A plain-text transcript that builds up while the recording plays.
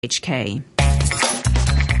HK.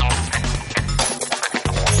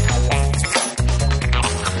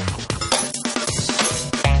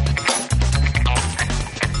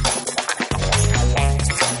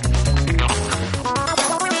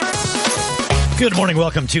 Good morning.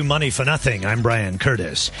 Welcome to Money for Nothing. I'm Brian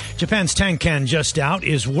Curtis. Japan's Tankan just out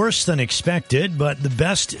is worse than expected, but the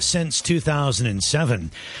best since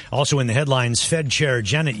 2007. Also in the headlines, Fed Chair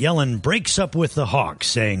Janet Yellen breaks up with the hawks,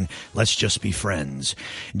 saying, let's just be friends.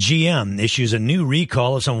 GM issues a new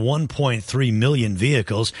recall of some 1.3 million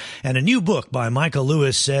vehicles, and a new book by Michael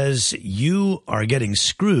Lewis says you are getting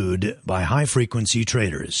screwed by high-frequency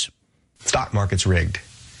traders. Stock market's rigged.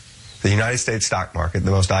 The United States stock market, the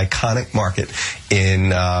most iconic market in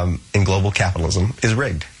global capitalism, is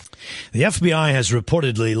rigged. The FBI has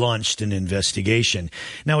reportedly launched an investigation.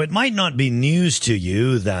 Now, it might not be news to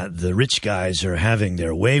you that the rich guys are having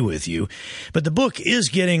their way with you, but the book is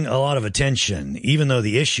getting a lot of attention, even though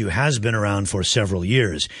the issue has been around for several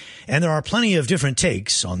years. And there are plenty of different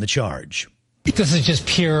takes on the charge. This is just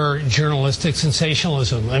pure journalistic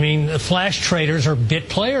sensationalism. I mean, the flash traders are bit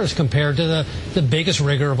players compared to the biggest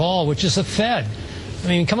rigger of all, which is the Fed. I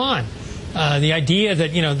mean, come on. The idea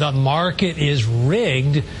that, the market is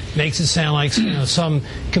rigged makes it sound like, some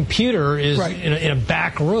computer is right in a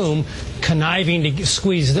back room conniving to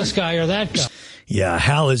squeeze this guy or that guy. Yeah,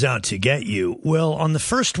 Hal is out to get you. Well, on the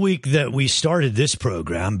first week that we started this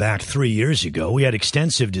program back 3 years ago, we had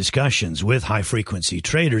extensive discussions with high-frequency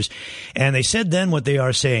traders, and they said then what they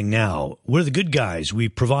are saying now. We're the good guys. We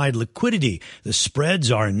provide liquidity. The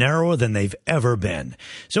spreads are narrower than they've ever been.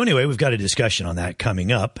 So anyway, we've got a discussion on that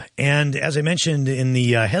coming up. And as I mentioned in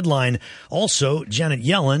the headline, also, Janet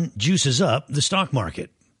Yellen juices up the stock market.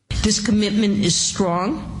 This commitment is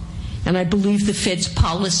strong. And I believe the Fed's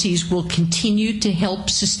policies will continue to help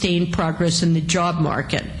sustain progress in the job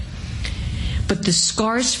market. But the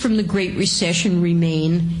scars from the Great Recession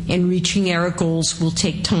remain, and reaching our goals will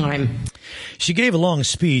take time. She gave a long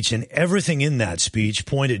speech, and everything in that speech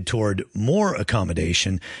pointed toward more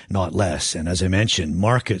accommodation, not less. And as I mentioned,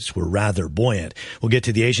 markets were rather buoyant. We'll get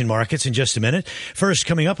to the Asian markets in just a minute. First,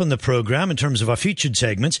 coming up on the program in terms of our featured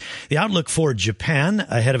segments, the outlook for Japan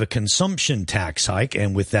ahead of a consumption tax hike,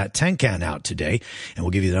 and with that Tankan out today, and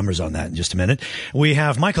we'll give you the numbers on that in just a minute. We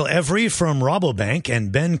have Michael Every from Rabobank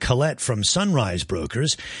and Ben Collette from Sunrise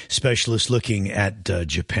Brokers, specialists looking at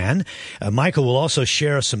Japan. Michael will also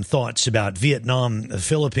share some thoughts about Vietnam, the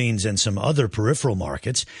Philippines, and some other peripheral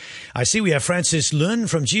markets. I see we have Francis Lun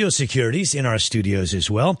from Geosecurities in our studios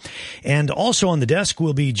as well. And also on the desk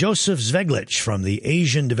will be Joseph Zveglich from the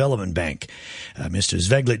Asian Development Bank. Mr.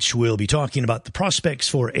 Zveglich will be talking about the prospects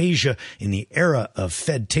for Asia in the era of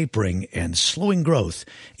Fed tapering and slowing growth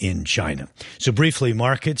in China. So briefly,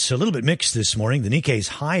 markets a little bit mixed this morning. The Nikkei's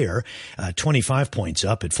higher, 25 points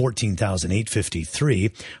up at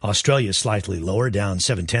 14,853. Australia slightly lower, down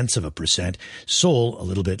 0.7%. Seoul a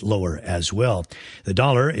little bit lower as well. The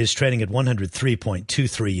dollar is trading at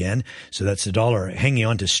 103.23 yen. So that's the dollar hanging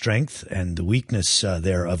on to strength and the weakness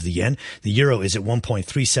there of the yen. The euro is at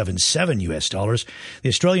 1.377 US dollars. The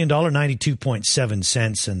Australian dollar 92.7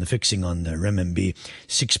 cents, and the fixing on the renminbi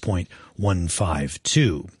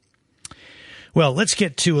 6.152. Well, let's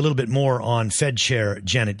get to a little bit more on Fed Chair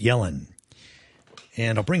Janet Yellen.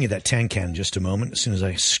 And I'll bring you that Tankan in just a moment as soon as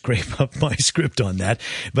I scrape up my script on that.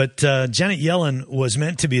 But Janet Yellen was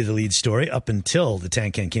meant to be the lead story up until the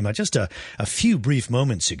Tankan came out just a few brief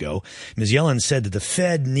moments ago. Ms. Yellen said that the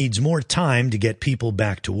Fed needs more time to get people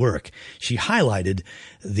back to work. She highlighted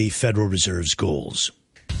the Federal Reserve's goals.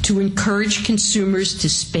 To encourage consumers to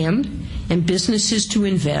spend and businesses to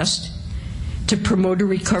invest, to promote a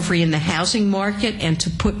recovery in the housing market, and to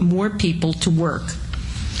put more people to work.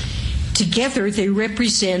 Together, they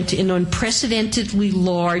represent an unprecedentedly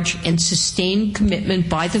large and sustained commitment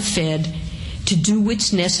by the Fed to do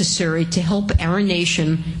what's necessary to help our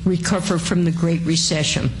nation recover from the Great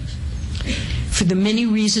Recession. For the many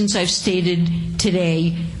reasons I've stated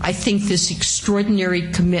today, I think this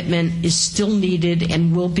extraordinary commitment is still needed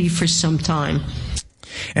and will be for some time.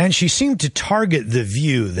 And she seemed to target the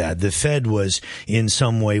view that the Fed was in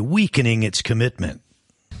some way weakening its commitment.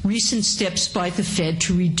 Recent steps by the Fed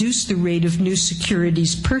to reduce the rate of new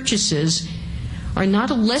securities purchases are not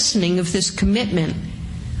a lessening of this commitment,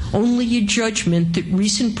 only a judgment that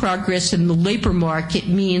recent progress in the labor market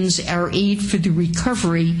means our aid for the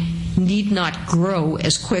recovery need not grow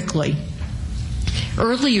as quickly.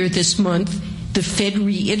 Earlier this month, the Fed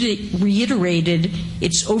reiterated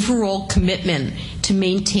its overall commitment to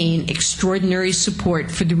maintain extraordinary support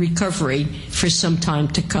for the recovery for some time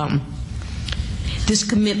to come. This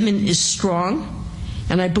commitment is strong,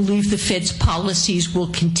 and I believe the Fed's policies will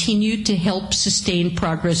continue to help sustain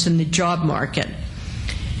progress in the job market.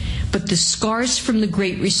 But the scars from the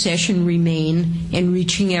Great Recession remain, and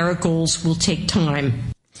reaching our goals will take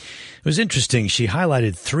time. It was interesting. She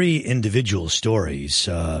highlighted three individual stories,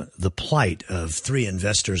 the plight of three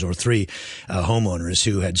investors or three homeowners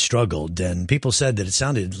who had struggled. And people said that it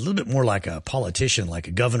sounded a little bit more like a politician, like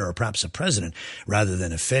a governor or perhaps a president, rather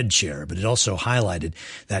than a Fed chair. But it also highlighted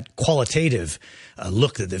that qualitative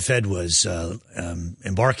look that the Fed was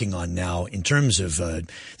embarking on now in terms of the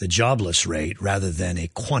jobless rate rather than a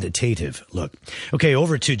quantitative look. Okay,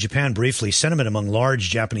 over to Japan briefly. Sentiment among large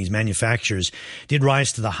Japanese manufacturers did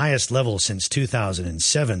rise to the highest level since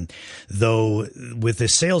 2007, though with the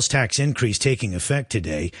sales tax increase taking effect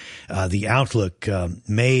today, the outlook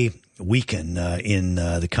may weaken in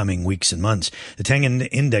the coming weeks and months. The Tengen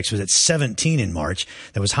Index was at 17 in March.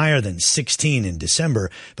 That was higher than 16 in December,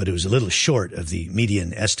 but it was a little short of the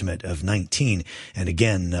median estimate of 19. And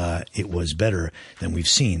again, it was better than we've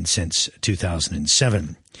seen since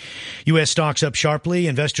 2007. U.S. stocks up sharply.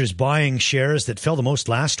 Investors buying shares that fell the most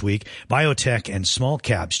last week. Biotech and small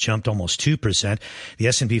caps jumped almost 2%. The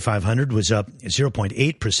S&P 500 was up 0.8% at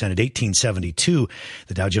 1872.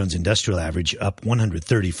 The Dow Jones Industrial Average up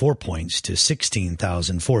 134 points to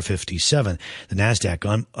 16,457. The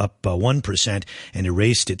Nasdaq up 1% and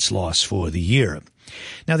erased its loss for the year.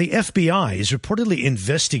 Now, the FBI is reportedly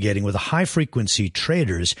investigating whether high-frequency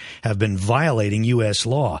traders have been violating U.S.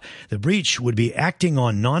 law. The breach would be acting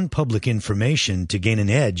on non-public information to gain an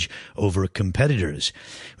edge over competitors.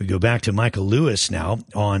 We go back to Michael Lewis now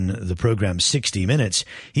on the program 60 Minutes.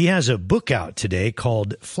 He has a book out today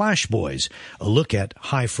called Flash Boys, a look at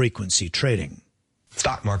high-frequency trading.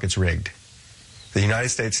 Stock market's rigged. The United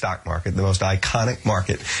States stock market, the most iconic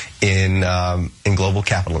market in global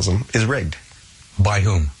capitalism, is rigged. By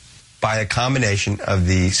whom? By a combination of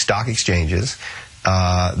the stock exchanges,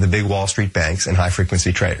 the big Wall Street banks, and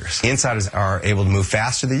high-frequency traders. The insiders are able to move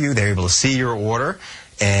faster than you. They're able to see your order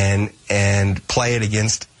and play it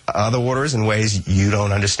against other orders in ways you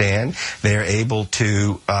don't understand. They're able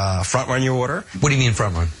to front-run your order. What do you mean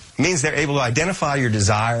front-run? It means they're able to identify your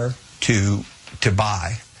desire to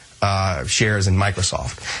buy shares in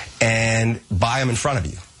Microsoft and buy them in front of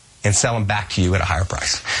you and sell them back to you at a higher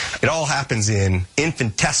price. It all happens in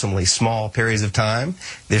infinitesimally small periods of time.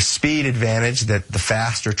 Their speed advantage that the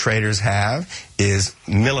faster traders have is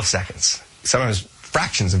milliseconds, sometimes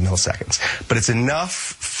fractions of milliseconds. But it's enough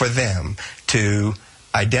for them to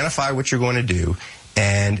identify what you're going to do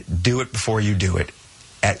and do it before you do it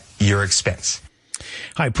at your expense.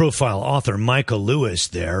 High-profile author Michael Lewis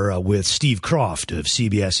there with Steve Kroft of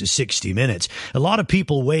CBS's 60 Minutes. A lot of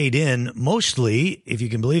people weighed in, mostly, if you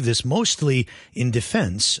can believe this, mostly in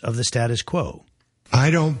defense of the status quo.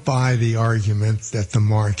 I don't buy the argument that the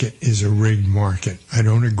market is a rigged market. I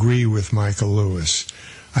don't agree with Michael Lewis.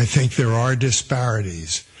 I think there are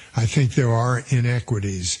disparities. I think there are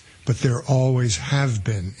inequities, but there always have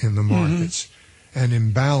been in the markets. And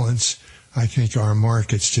in balance, I think our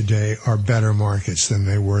markets today are better markets than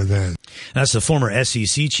they were then. That's the former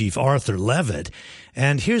SEC chief Arthur Levitt.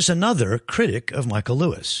 And here's another critic of Michael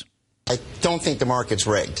Lewis. I don't think the market's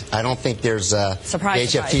rigged. I don't think there's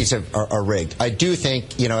surprise. HFTs are rigged. I do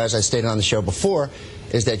think, as I stated on the show before,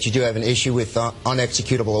 is that you do have an issue with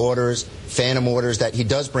unexecutable orders, phantom orders that he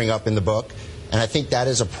does bring up in the book. And I think that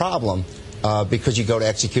is a problem because you go to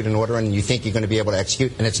execute an order and you think you're going to be able to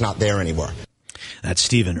execute and it's not there anymore. That's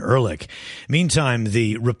Stephen Ehrlich. Meantime,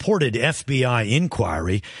 the reported FBI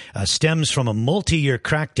inquiry stems from a multi-year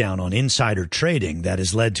crackdown on insider trading that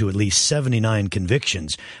has led to at least 79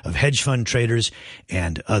 convictions of hedge fund traders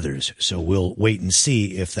and others. So we'll wait and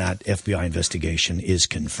see if that FBI investigation is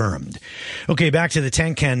confirmed. Okay, back to the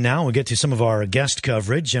Tenkan now. We'll get to some of our guest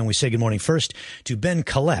coverage, and we say good morning first to Ben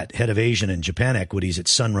Collette, head of Asian and Japan equities at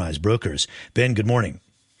Sunrise Brokers. Ben, good morning.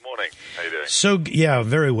 How you doing? So, yeah,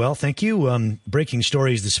 very well. Thank you. Breaking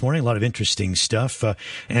stories this morning, a lot of interesting stuff,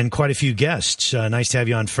 and quite a few guests. Nice to have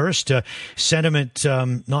you on first. Sentiment,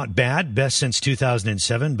 not bad, best since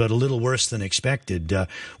 2007, but a little worse than expected.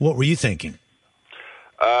 What were you thinking?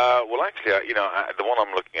 Well, actually, the one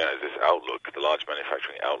I'm looking at is this Outlook, the large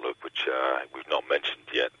manufacturing Outlook, which we've not mentioned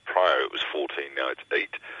yet. Prior it was 14, now it's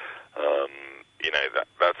 8.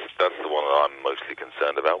 That's the one that I'm mostly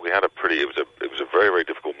concerned about. We had it was a very, very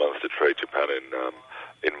difficult month to trade Japan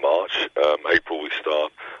in March. April we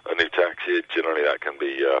start a new tax year. Generally that can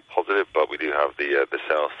be positive, but we do have the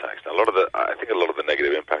sales tax. Now I think a lot of the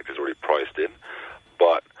negative impact is already priced in,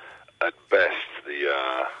 but at best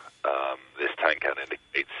this Tenkan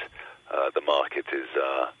indicates the market is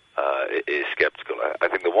skeptical. I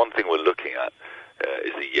think the one thing we're looking at is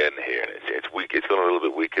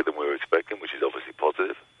weaker than we were expecting, which is obviously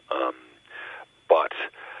positive. But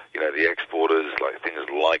the exporters, like things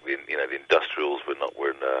like the industrials, we're not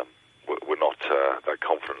that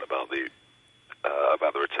confident about the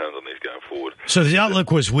returns on these going forward. So the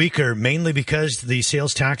outlook was weaker mainly because the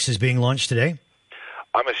sales tax is being launched today?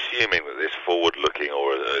 I'm assuming that this forward-looking,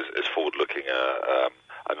 or as forward-looking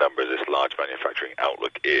a number as this large manufacturing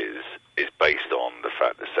outlook is based on the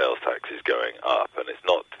fact the sales tax is going up, and it's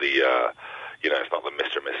not the it's not the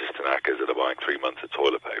Mr. and Mrs. Tanakas that are buying 3 months of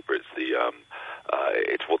toilet paper. It's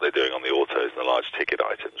it's what they're doing on the autos and the large ticket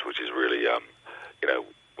items, which is really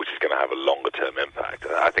which is going to have a longer-term impact.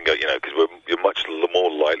 I think because you're much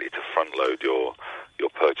more likely to front-load your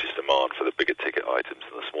purchase demand for the bigger ticket items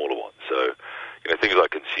than the smaller ones. So things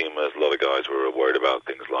like consumers, a lot of guys were worried about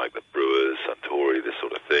things like the Brewers, Suntory, this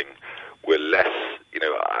sort of thing. We're less,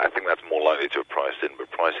 I think that's more likely to have priced in, but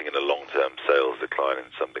pricing in a long-term sales decline in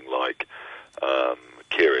something like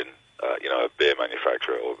Kirin, a beer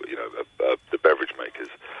manufacturer, or the beverage makers,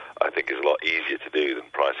 I think is a lot easier to do than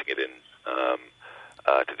pricing it in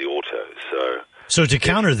to the autos. So to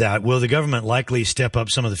counter that, will the government likely step up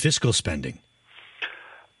some of the fiscal spending?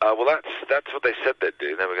 Well, that's what they said they'd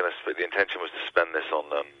do. They were going to. The intention was to spend this on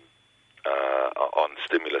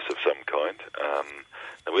stimulus of some kind.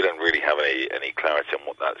 And we don't really have any clarity on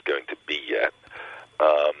what that's going to be yet.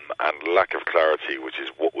 And lack of clarity, which is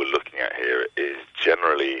what we're looking at here, is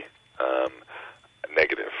generally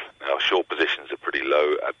negative. Now, short positions are pretty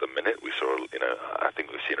low at the minute. We saw, I think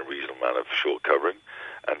we've seen a reasonable amount of short covering.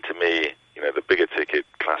 And to me, the bigger ticket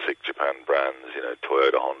classic Japan brands,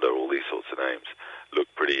 Toyota, Honda, all these sorts of names look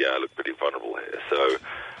pretty vulnerable here. So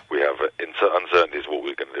we have uncertainties what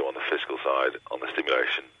we're going to do on the fiscal side, on the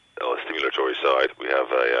stimulatory side. We have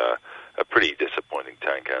a pretty disappointing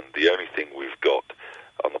Tankan. The only thing we've got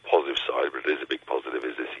on the positive side, but it is a big positive,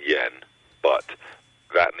 is this yen. But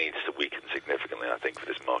that needs to weaken significantly, I think, for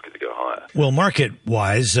this market to go higher. Well,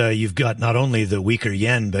 market-wise, you've got not only the weaker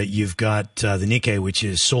yen, but you've got the Nikkei, which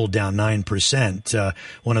is sold down 9%,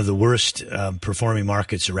 one of the worst performing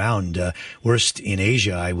markets around, worst in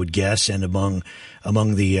Asia, I would guess, and among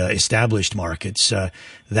the established markets.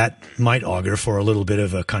 That might augur for a little bit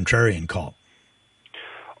of a contrarian call.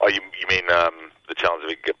 Oh, you mean the chance of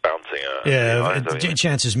it bouncing?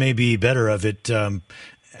 Chances may be better of it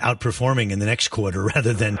outperforming in the next quarter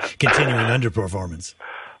rather than continuing underperformance.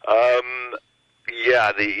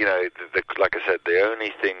 Like I said, the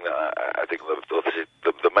only thing that I think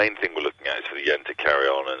the main thing we're looking at is for the yen to carry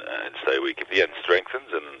on and stay weak. If the yen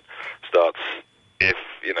strengthens and starts, if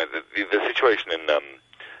the situation in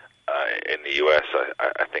the US,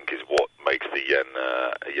 I think is what makes the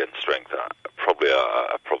yen strength probably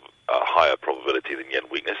a higher probability than yen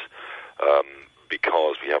weakness.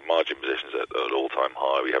 Because we have margin positions at all-time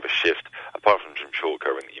high. We have a shift, apart from some short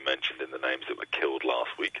covering that you mentioned in the names that were killed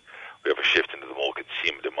last week, we have a shift into the more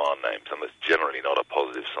consumer demand names, and that's generally not a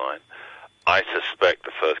positive sign. I suspect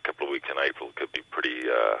the first couple of weeks in April could be pretty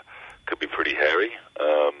hairy.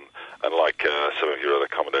 And like some of your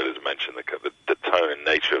other commentators mentioned, the tone and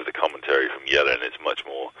nature of the commentary from Yellen is much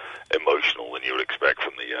more emotional than you would expect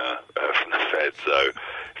from the Fed. So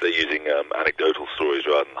if they're using anecdotal stories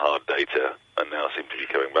rather than hard data, and now seem to be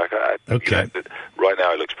coming back. Right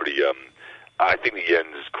now it looks pretty. I think the yen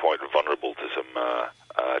is quite vulnerable to some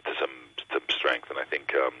strength, and I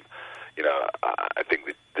think I think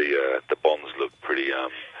the bonds look pretty.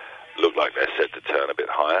 Look like they're set to turn a bit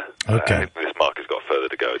higher. Okay. This market's got further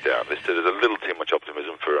to go down. There's a little too much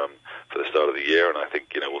optimism for the start of the year, and I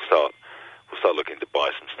think we'll start looking to buy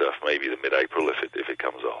some stuff maybe the mid-April if it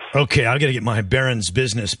comes off. Okay, I've got to get my Barron's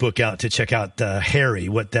business book out to check out Harry,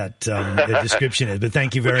 what that the description is. But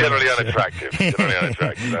thank you very generally much. Unattractive. Generally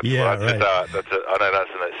unattractive. That's yeah, right. I know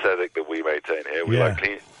that's an aesthetic that we maintain here. We like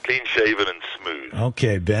clean shaven and smooth.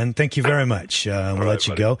 Okay, Ben, thank you very much. We'll let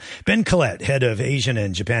you go. Ben Collette, head of Asian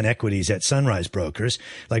and Japan equities at Sunrise Brokers.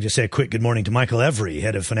 I'd like to say a quick good morning to Michael Every,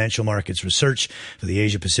 head of financial markets research for the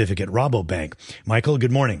Asia Pacific at Rabobank. Michael,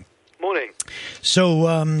 good morning. Morning.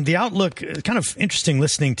 So the outlook, kind of interesting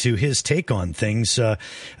listening to his take on things.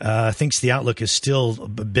 Thinks the outlook is still a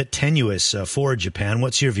bit tenuous for Japan.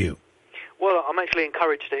 What's your view? Well, I'm actually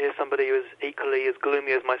encouraged to hear somebody who is equally as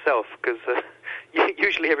gloomy as myself, because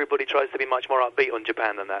usually everybody tries to be much more upbeat on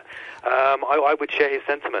Japan than that. I would share his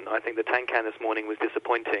sentiment. I think the Tankan this morning was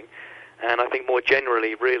disappointing. And I think more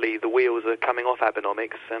generally, really, the wheels are coming off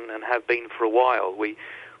Abenomics and have been for a while. We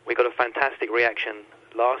got a fantastic reaction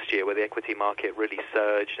last year where the equity market really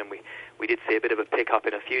surged, and we did see a bit of a pickup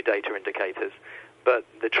in a few data indicators. but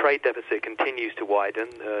the trade deficit continues to widen.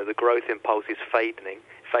 The growth impulse is fading,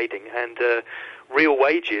 and real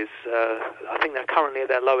wages, I think they're currently at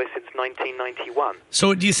their lowest since 1991.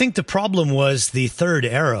 So do you think the problem was the third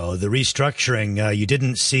arrow, the restructuring? You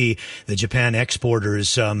didn't see the Japan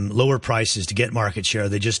exporters lower prices to get market share.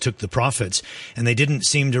 They just took the profits, and they didn't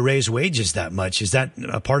seem to raise wages that much. Is that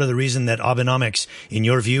a part of the reason that Abenomics, in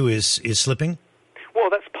your view, is slipping? Well,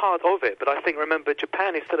 that's part of it, but I think, remember,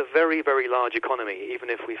 Japan is still a very, very large economy, even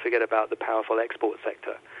if we forget about the powerful export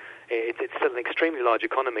sector. It's still an extremely large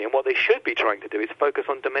economy, and what they should be trying to do is focus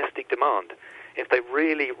on domestic demand. If they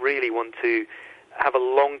really, really want to have a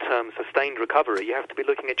long-term sustained recovery, you have to be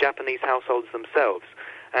looking at Japanese households themselves.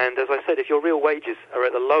 And as I said, if your real wages are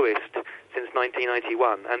at the lowest since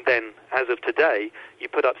 1991, and then, as of today, you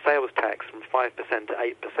put up sales tax from 5% to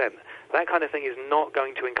 8%, that kind of thing is not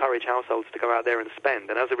going to encourage households to go out there and spend.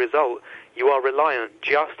 And as a result, you are reliant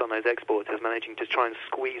just on those exporters managing to try and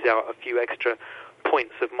squeeze out a few extra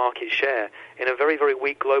points of market share in a very, very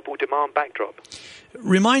weak global demand backdrop.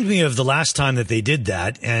 Remind me of the last time that they did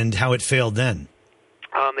that and how it failed then.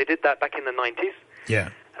 They did that back in the 90s. Yeah.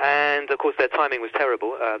 And, of course, their timing was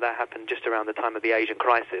terrible. That happened just around the time of the Asian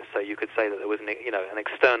crisis, so you could say that there was an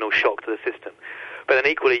external shock to the system. But then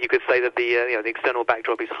equally, you could say that the external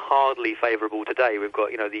backdrop is hardly favorable today. We've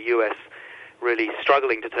got, the US really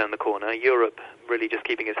struggling to turn the corner, Europe really just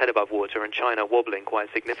keeping its head above water, and China wobbling quite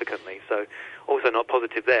significantly. So also not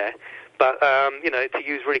positive there. But, to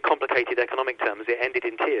use really complicated economic terms, it ended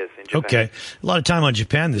in tears in Japan. Okay. A lot of time on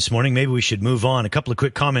Japan this morning. Maybe we should move on. A couple of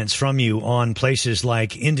quick comments from you on places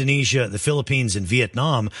like Indonesia, the Philippines, and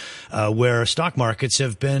Vietnam, where stock markets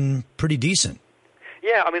have been pretty decent.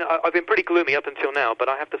 Yeah, I mean, I've been pretty gloomy up until now, but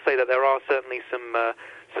I have to say that there are certainly some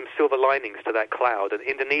silver linings to that cloud. And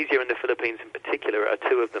Indonesia and the Philippines in particular are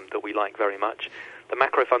two of them that we like very much. The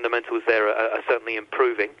macro fundamentals there are certainly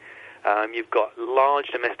improving. You've got large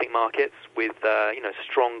domestic markets with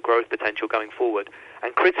strong growth potential going forward.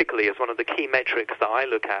 And critically, as one of the key metrics that I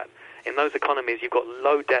look at, in those economies you've got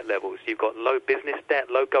low debt levels, you've got low business debt,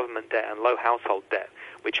 low government debt, and low household debt,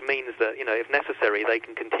 which means that, if necessary, they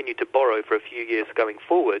can continue to borrow for a few years going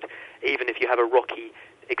forward, even if you have a rocky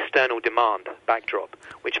external demand backdrop,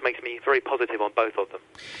 which makes me very positive on both of them.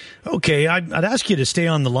 Okay, I'd ask you to stay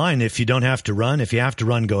on the line if you don't have to run. If you have to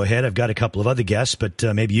run, go ahead. I've got a couple of other guests, but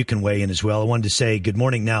maybe you can weigh in as well. I wanted to say good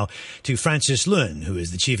morning now to Francis Lun, who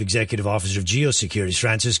is the Chief Executive Officer of Geosecurities.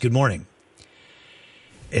 Francis, good morning.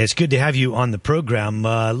 It's good to have you on the program.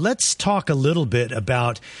 Let's talk a little bit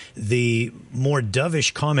about the more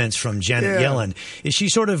dovish comments from Janet Yellen. Is she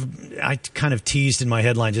I kind of teased in my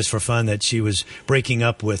headline just for fun that she was breaking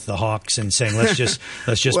up with the Hawks and saying, let's just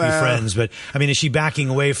be friends. But I mean, is she backing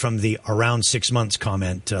away from the around 6 months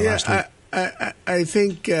comment last week? I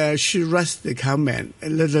think she rushed the comment a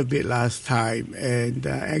little bit last time, and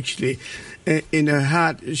actually, in her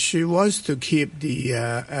heart, she wants to keep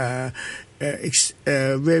the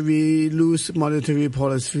very loose monetary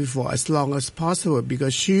policy for as long as possible,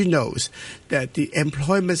 because she knows that the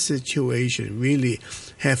employment situation really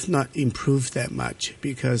have not improved that much,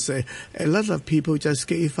 because a lot of people just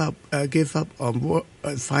give up on work,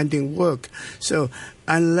 finding work. So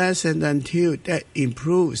unless and until that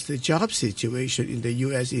improves, the job situation in the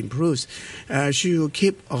U.S. improves, she will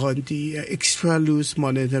keep on the extra loose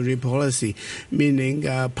monetary policy, meaning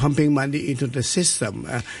pumping money into the system.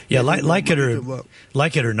 Like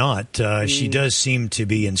it or not, she does seem to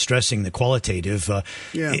be stressing the qualitative.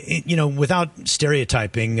 Without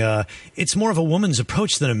stereotyping, it's more of a woman's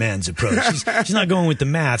approach than a man's approach. She's not going with the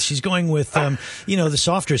math. She's going with, the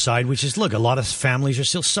softer side, which is, look, a lot of families are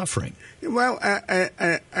still suffering. Well,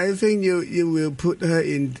 I think you will put her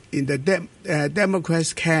in the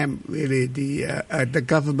Democrats' camp, really, the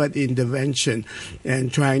government intervention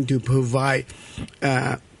and trying to provide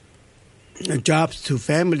jobs to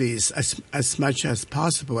families as much as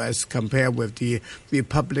possible, as compared with the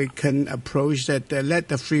Republican approach that let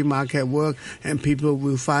the free market work and people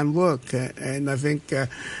will find work. And I think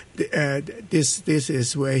this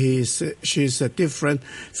is where she's different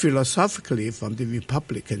philosophically from the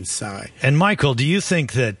Republican side. And Michael, do you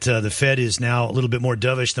think that the Fed is now a little bit more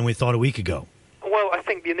dovish than we thought a week ago? Well, I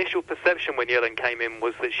think the initial perception when Yellen came in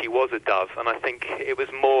was that she was a dove, and I think it was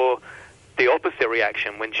more the opposite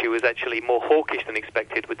reaction when she was actually more hawkish than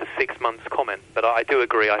expected with the 6 months comment. But I do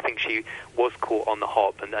agree. I think she was caught on the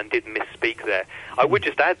hop and did misspeak there. I would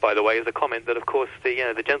just add, by the way, as a comment that, of course,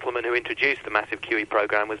 the gentleman who introduced the massive QE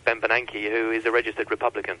program was Ben Bernanke, who is a registered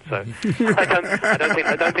Republican. So I don't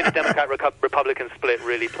think the Democrat-Republican split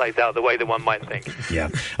really plays out the way that one might think. Yeah.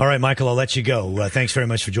 All right, Michael, I'll let you go. Thanks very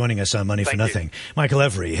much for joining us on Money for Nothing. Michael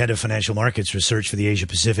Every, Head of Financial Markets Research for the Asia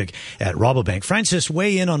Pacific at Rabobank. Francis,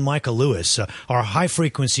 weigh in on Michael Lewis. Are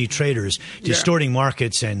high-frequency traders distorting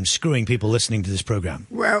markets and screwing people listening to this program?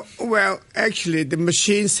 Well, actually, the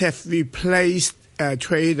machines have replaced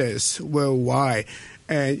traders worldwide.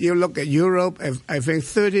 And you look at Europe, I think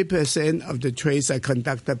 30% of the trades are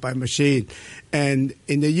conducted by machine. And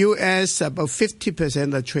in the U.S., about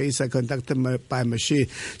 50% of trades are conducted by machine.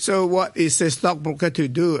 So what is a stockbroker to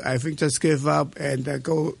do? I think just give up and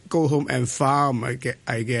go home and farm, I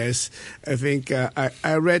guess. I think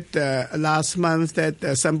I read last month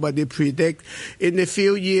that somebody predict in a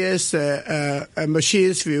few years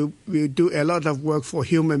machines will do a lot of work for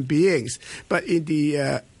human beings. But in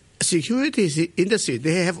the securities industry,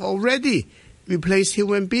 they have already replaced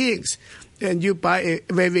human beings. And you buy a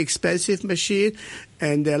very expensive machine,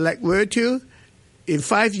 and like Virtu, in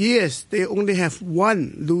 5 years, they only have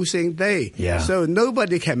one losing day. Yeah. So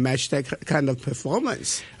nobody can match that kind of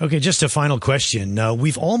performance. Okay, just a final question.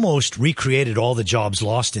 We've almost recreated all the jobs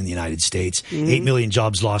lost in the United States. 8 million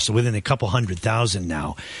jobs lost within a couple 100,000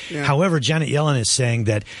 now. Yeah. However, Janet Yellen is saying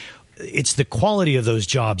that it's the quality of those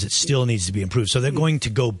jobs that still needs to be improved. So they're going to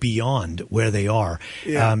go beyond where they are.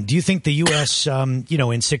 Yeah. Do you think the U.S.,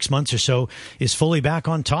 in 6 months or so is fully back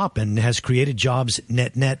on top and has created jobs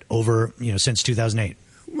net over, since 2008?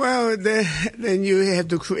 Well, then you have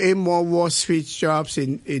to create more Wall Street jobs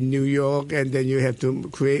in New York, and then you have to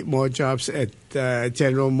create more jobs at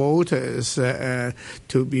General Motors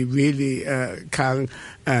to be really count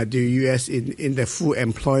the U.S. in the full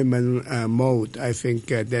employment mode. I think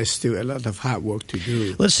there's still a lot of hard work to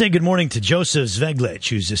do. Let's say good morning to Joseph Zveglich,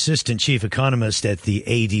 who's Assistant Chief Economist at the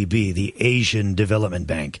ADB, the Asian Development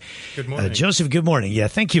Bank. Good morning. Joseph, good morning. Yeah,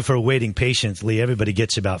 thank you for waiting patiently. Everybody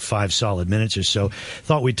gets about 5 solid minutes or so.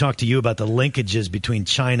 Thought we'd talk to you about the linkages between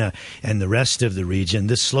China and the rest of the region.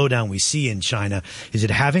 This slowdown we see in China, is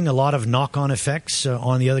it having a lot of knock-on effects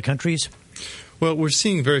on the other countries? Well, we're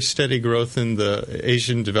seeing very steady growth in the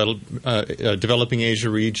Asian developing Asia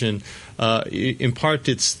region. In part,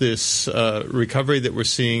 it's this recovery that we're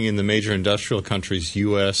seeing in the major industrial countries,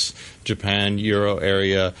 U.S., Japan, Euro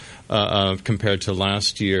area, compared to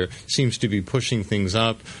last year, seems to be pushing things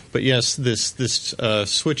up. But yes, this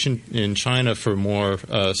switch in China for more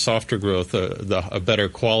softer growth, a better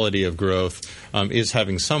quality of growth, is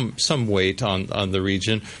having some weight on the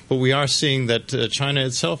region. But we are seeing that China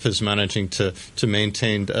itself is managing to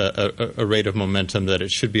maintain a rate of momentum that it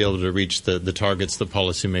should be able to reach the targets the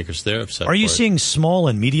policymakers there have set. Are you seeing small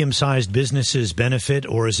and medium-sized businesses benefit,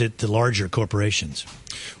 or is it the larger corporations?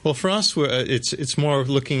 Well, for us, it's more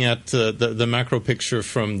looking at the macro picture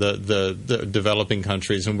from the developing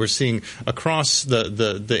countries, and we're seeing across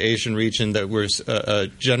the Asian region that we're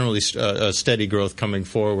generally steady growth coming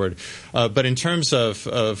forward. But in terms of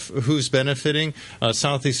who's benefiting,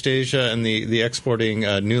 Southeast Asia and the exporting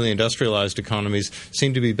newly industrialized economies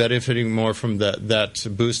seem to be benefiting more from that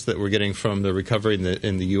boost that we're getting from the recovery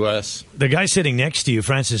in the U.S. The guy sitting next to you,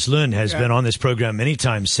 Francis Lun, has been on this program many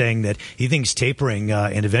times saying that he thinks tapering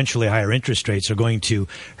and eventually higher interest rates are going to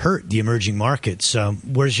hurt the emerging markets.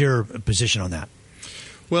 Where's your position on that?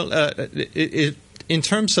 Well, in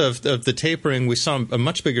terms of the tapering, we saw a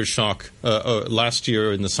much bigger shock last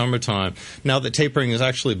year in the summertime. Now that tapering has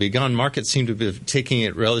actually begun, markets seem to be taking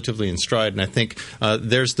it relatively in stride, and I think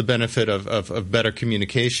there's the benefit of better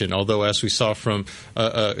communication. Although, as we saw from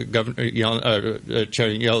Chair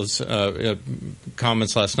Yellen's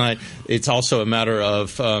comments last night, it's also a matter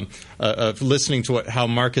of listening to how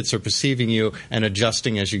markets are perceiving you and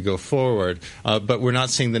adjusting as you go forward. But we're not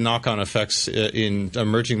seeing the knock-on effects in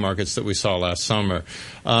emerging markets that we saw last summer.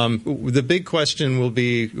 The big question will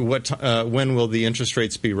be when will the interest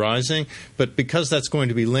rates be rising? But because that's going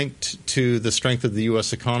to be linked to the strength of the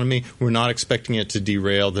U.S. economy, we're not expecting it to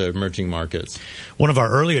derail the emerging markets. One of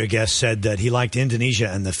our earlier guests said that he liked Indonesia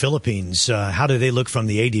and the Philippines. How do they look from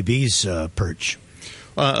the ADB's perch?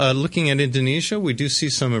 Looking at Indonesia, we do see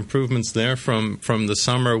some improvements there from the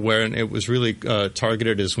summer, where it was really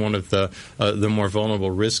targeted as one of the more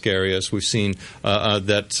vulnerable risk areas. We've seen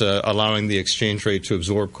that allowing the exchange rate to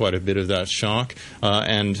absorb quite a bit of that shock,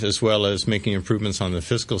 and as well as making improvements on the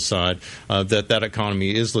fiscal side, that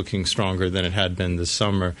economy is looking stronger than it had been this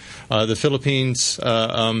summer. The Philippines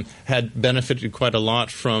had benefited quite a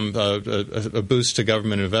lot from a boost to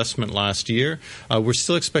government investment last year. We're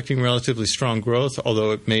still expecting relatively strong growth,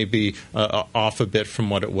 although it may be off a bit from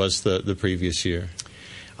what it was the previous year.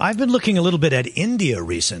 I've been looking a little bit at India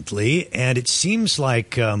recently, and it seems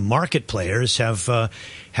like market players have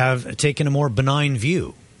taken a more benign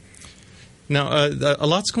view. Now, a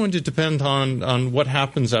lot's going to depend on what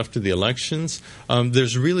happens after the elections.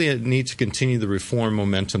 There's really a need to continue the reform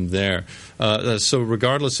momentum there. So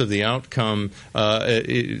regardless of the outcome,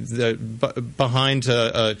 behind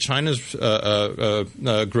China's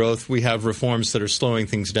growth, we have reforms that are slowing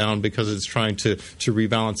things down because it's trying to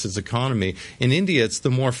rebalance its economy. In India, it's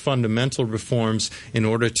the more fundamental reforms in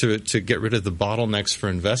order to get rid of the bottlenecks for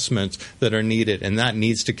investment that are needed, and that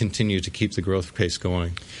needs to continue to keep the growth pace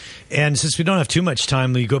going. And since we don't have too much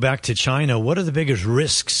time, we go back to China. What are the biggest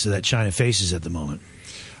risks that China faces at the moment?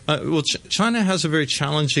 Well, China has a very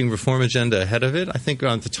challenging reform agenda ahead of it. I think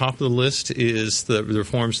on the top of the list is the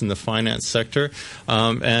reforms in the finance sector.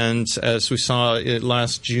 And as we saw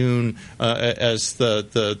last June, as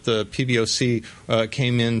the PBOC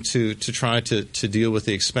came in to try to deal with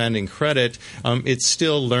the expanding credit, it's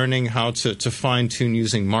still learning how to fine-tune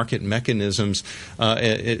using market mechanisms.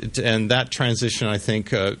 And that transition, I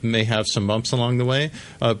think, may have some bumps along the way.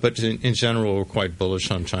 But in general, we're quite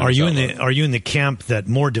bullish on China. Are you in the camp that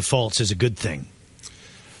more defaults is a good thing?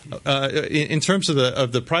 In terms of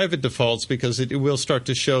the private defaults, because it will start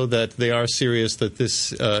to show that they are serious, that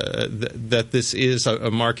this is a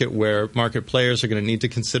market where market players are going to need to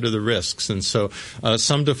consider the risks, and so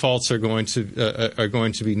some defaults are going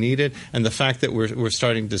to be needed. And the fact that we're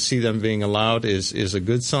starting to see them being allowed is a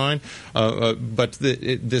good sign. But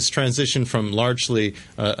this transition from largely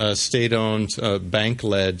state-owned,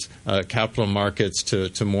 bank-led capital markets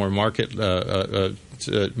to more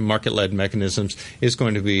market-led mechanisms is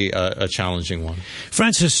going to be a challenging one.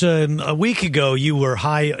 Francis, a week ago you were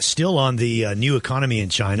high still on the new economy in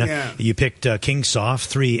China. Yeah. You picked Kingsoft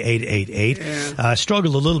 3888. Yeah.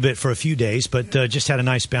 Struggled a little bit for a few days, but just had a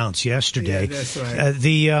nice bounce yesterday. Yeah, that's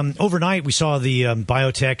right. Overnight we saw the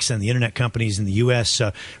biotechs and the internet companies in the U.S.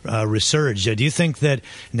 Resurge. Do you think that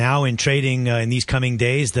now in trading in these coming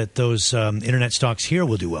days that those internet stocks here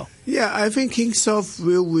will do well? Yeah, I think Kingsoft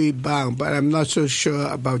will rebound, but I'm not so sure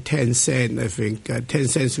about Tencent. I think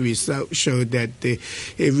Tencent's result showed that it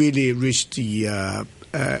really reached the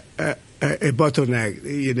a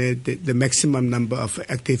bottleneck, the maximum number of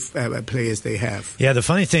active players they have. Yeah, the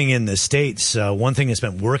funny thing in the States, one thing that's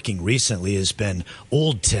been working recently has been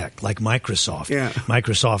old tech, like Microsoft. Yeah.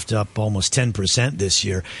 Microsoft up almost 10% this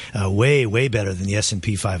year, way, way better than the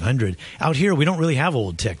S&P 500. Out here, we don't really have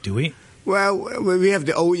old tech, do we? Well, we have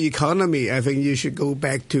the old economy. I think you should go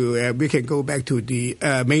back to, we can go back to the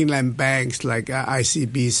mainland banks like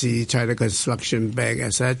ICBC, China Construction Bank,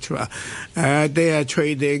 etc. They are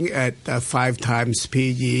trading at 5 times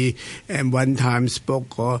PE and 1 times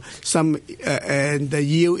book, or some, and the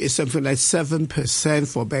yield is something like 7%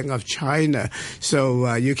 for Bank of China.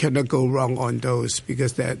 So you cannot go wrong on those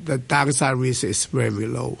because the downside risk is very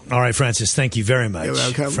low. All right, Francis, thank you very much. You're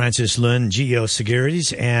welcome. Francis Lun, GEO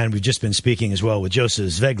Securities, and we've just been speaking as well with Joseph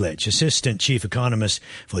Zveglec, Assistant Chief Economist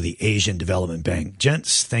for the Asian Development Bank.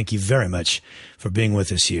 Gents, thank you very much for being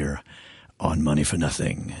with us here on Money for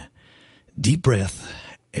Nothing. Deep breath,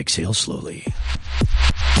 exhale slowly.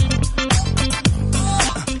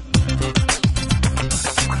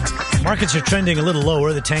 Markets are trending a little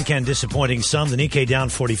lower. The Tenkan disappointing some. The Nikkei down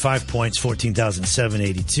 45 points,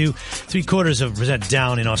 14,782. 0.75%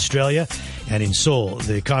 down in Australia. And in Seoul,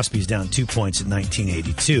 the Kospi's down 2 points at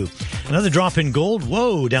 1982. Another drop in gold.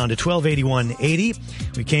 Whoa, down to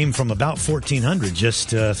 1281.80. We came from about 1,400 just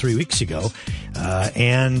 3 weeks ago.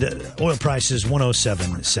 And oil prices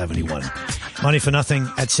 107.71. Money for Nothing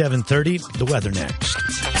at 7:30. The weather next.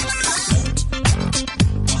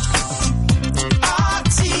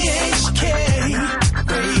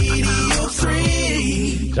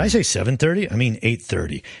 Did I say 7:30? I mean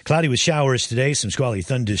 8:30. Cloudy with showers today, some squally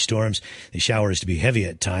thunderstorms. The showers to be heavy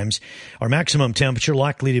at times. Our maximum temperature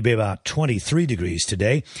likely to be about 23 degrees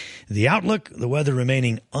today. The outlook, the weather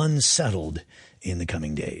remaining unsettled in the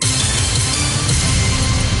coming days.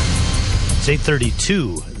 It's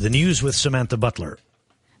 8:32. The news with Samantha Butler.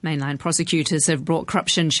 Mainline prosecutors have brought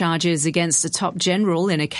corruption charges against a top general in a